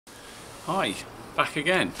Hi, back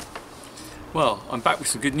again. Well, I'm back with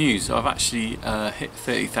some good news. I've actually hit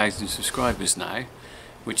 30,000 subscribers now,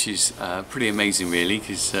 which is pretty amazing really,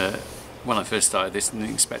 because when I first started this I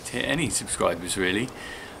didn't expect to hit any subscribers really.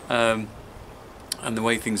 And the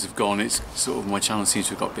way things have gone, it's sort of, my channel seems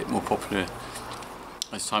to have got a bit more popular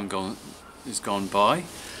as time has gone by.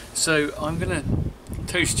 So I'm going to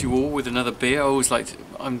toast you all with another beer. I always like to,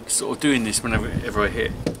 I'm sort of doing this whenever I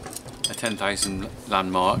hit a 10,000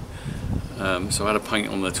 landmark. So I had a pint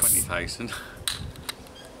on the 20,000.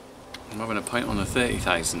 I'm having a pint on the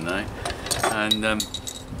 30,000 now, and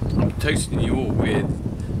I'm toasting you all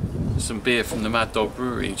with some beer from the Mad Dog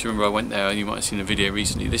Brewery. Do you remember I went there? You might have seen a video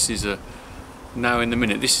recently. This is a Now in the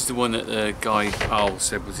Minute. This is the one that the guy Al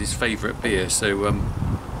said was his favourite beer. So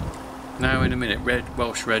Now in a Minute,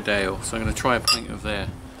 Welsh Red Ale. So I'm going to try a pint of their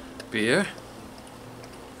beer,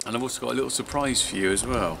 and I've also got a little surprise for you as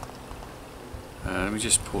well. Let me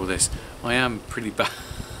just pour this. I am pretty bad.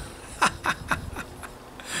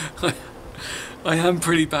 I am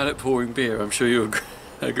pretty bad at pouring beer. I'm sure you'll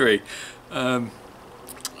agree. We'll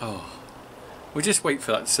just wait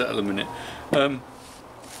for that to settle a minute.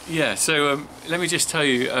 Yeah. So let me just tell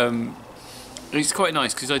you, it's quite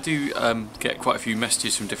nice because I do get quite a few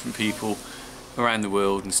messages from different people around the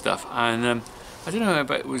world and stuff. And I don't know,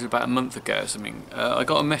 it was about a month ago or something. I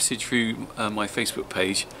got a message through my Facebook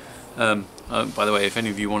page. By the way, if any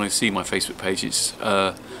of you want to see my Facebook page, it's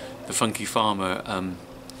the Funky Farmer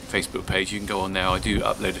Facebook page. You can go on there. I do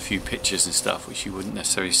upload a few pictures and stuff which you wouldn't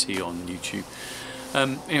necessarily see on YouTube.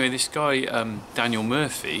 Anyway, this guy Daniel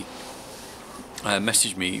Murphy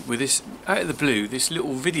messaged me with this, out of the blue, this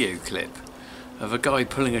little video clip of a guy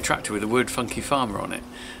pulling a tractor with the word Funky Farmer on it,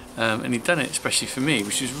 and he'd done it especially for me,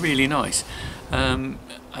 which was really nice. And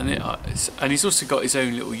he's also got his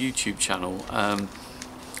own little YouTube channel,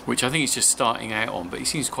 which I think he's just starting out on, but he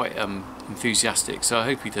seems quite enthusiastic, so I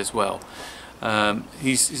hope he does well.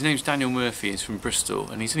 His name's Daniel Murphy. He's from Bristol,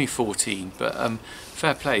 and he's only 14, but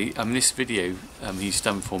fair play. This video he's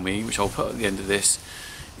done for me, which I'll put at the end of this,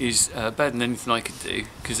 is better than anything I could do,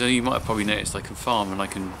 because you might have probably noticed I can farm and I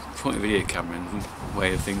can point a video camera in the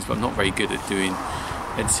way of things, but I'm not very good at doing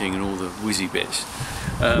editing and all the whizzy bits.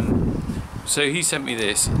 So he sent me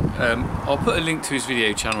this. I'll put a link to his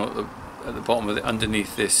video channel at the bottom of it,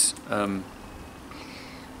 underneath this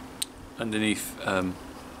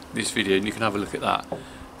this video, and you can have a look at that.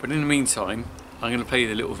 But in the meantime, I'm going to play you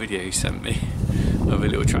the little video he sent me of a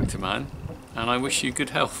little tractor man, and I wish you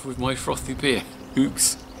good health with my frothy beer.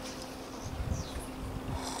 Oops.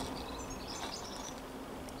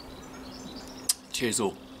 Cheers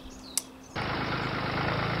all.